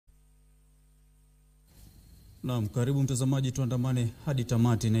Naam, karibu mtazamaji, tuandamane hadi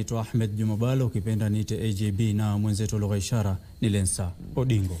tamati. Naitwa Ahmed Jumabalo, ukipenda niite AJB, na mwenzetu lugha ishara ni Lensa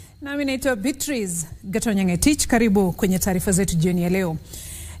Odingo. Nami naitwa Beatrice Gatonyangetich. Karibu kwenye taarifa zetu jioni ya leo.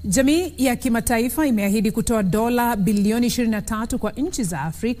 Jamii ya kimataifa imeahidi kutoa dola bilioni 23 kwa nchi za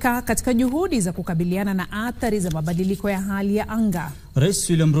Afrika katika juhudi za kukabiliana na athari za mabadiliko ya hali ya anga. Rais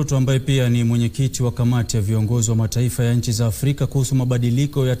William Ruto, ambaye pia ni mwenyekiti wa kamati ya viongozi wa mataifa ya nchi za Afrika kuhusu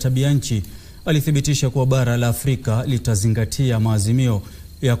mabadiliko ya tabia nchi, alithibitisha kuwa bara la Afrika litazingatia maazimio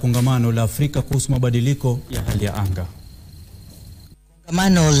ya kongamano la Afrika kuhusu mabadiliko ya hali ya anga.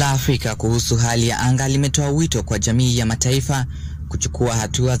 Kongamano la Afrika kuhusu hali ya anga limetoa wito kwa jamii ya mataifa kuchukua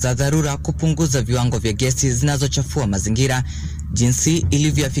hatua za dharura kupunguza viwango vya gesi zinazochafua mazingira, jinsi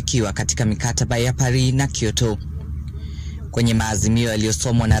ilivyoafikiwa katika mikataba ya Paris na Kyoto. Kwenye maazimio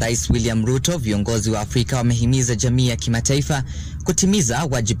yaliyosomwa na Rais William Ruto, viongozi wa Afrika wamehimiza jamii ya kimataifa kutimiza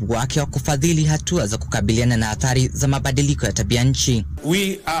wajibu wake wa kufadhili hatua za kukabiliana na athari za mabadiliko ya tabia nchi.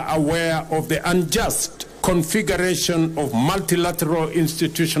 We are aware of the unjust configuration of multilateral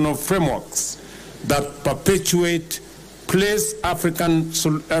institutional frameworks that perpetually place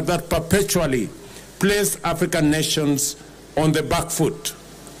African nations on the back foot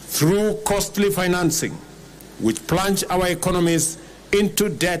through costly financing, which plunge our economies into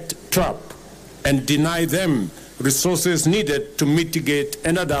debt trap and deny them resources needed to mitigate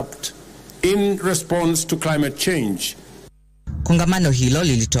and adapt in response to climate change. Kongamano hilo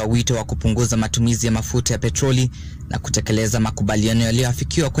lilitoa wito wa kupunguza matumizi ya mafuta ya petroli na kutekeleza makubaliano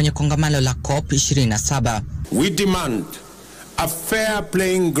yaliyoafikiwa kwenye kongamano la COP27. We demand a fair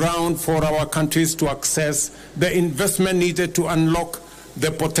playing ground for our countries to access the investment needed to unlock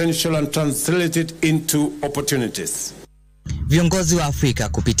the potential and translate it into opportunities. Viongozi wa Afrika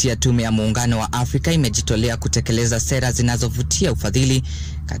kupitia Tume ya Muungano wa Afrika imejitolea kutekeleza sera zinazovutia ufadhili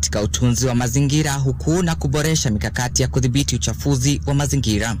katika utunzi wa mazingira, huku na kuboresha mikakati ya kudhibiti uchafuzi wa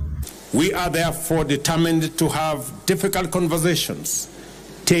mazingira. We are therefore determined to have difficult conversations,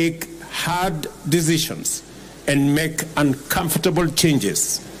 take hard decisions, and make uncomfortable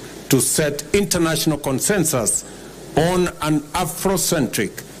changes to set international consensus on an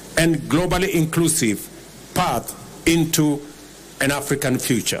Afrocentric and globally inclusive path into an African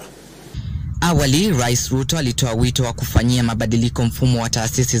future. Awali, Rais Ruto alitoa wito wa kufanyia mabadiliko mfumo wa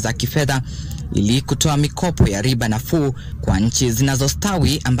taasisi za kifedha ili kutoa mikopo ya riba nafuu kwa nchi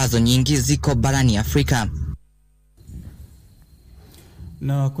zinazostawi ambazo nyingi ziko barani Afrika.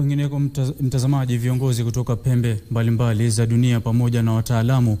 Na kwingineko mtazamaji, viongozi kutoka pembe mbalimbali za dunia pamoja na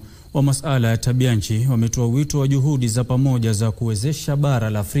wataalamu wa masuala ya tabia nchi wametoa wito wa juhudi za pamoja za kuwezesha bara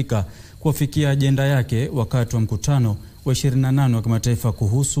la Afrika kufikia ajenda yake wakati wa mkutano wa 28 wa kimataifa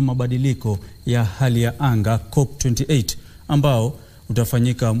kuhusu mabadiliko ya hali ya anga COP28 ambao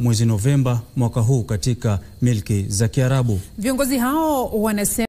utafanyika mwezi Novemba mwaka huu katika milki za Kiarabu. Viongozi hao wanasema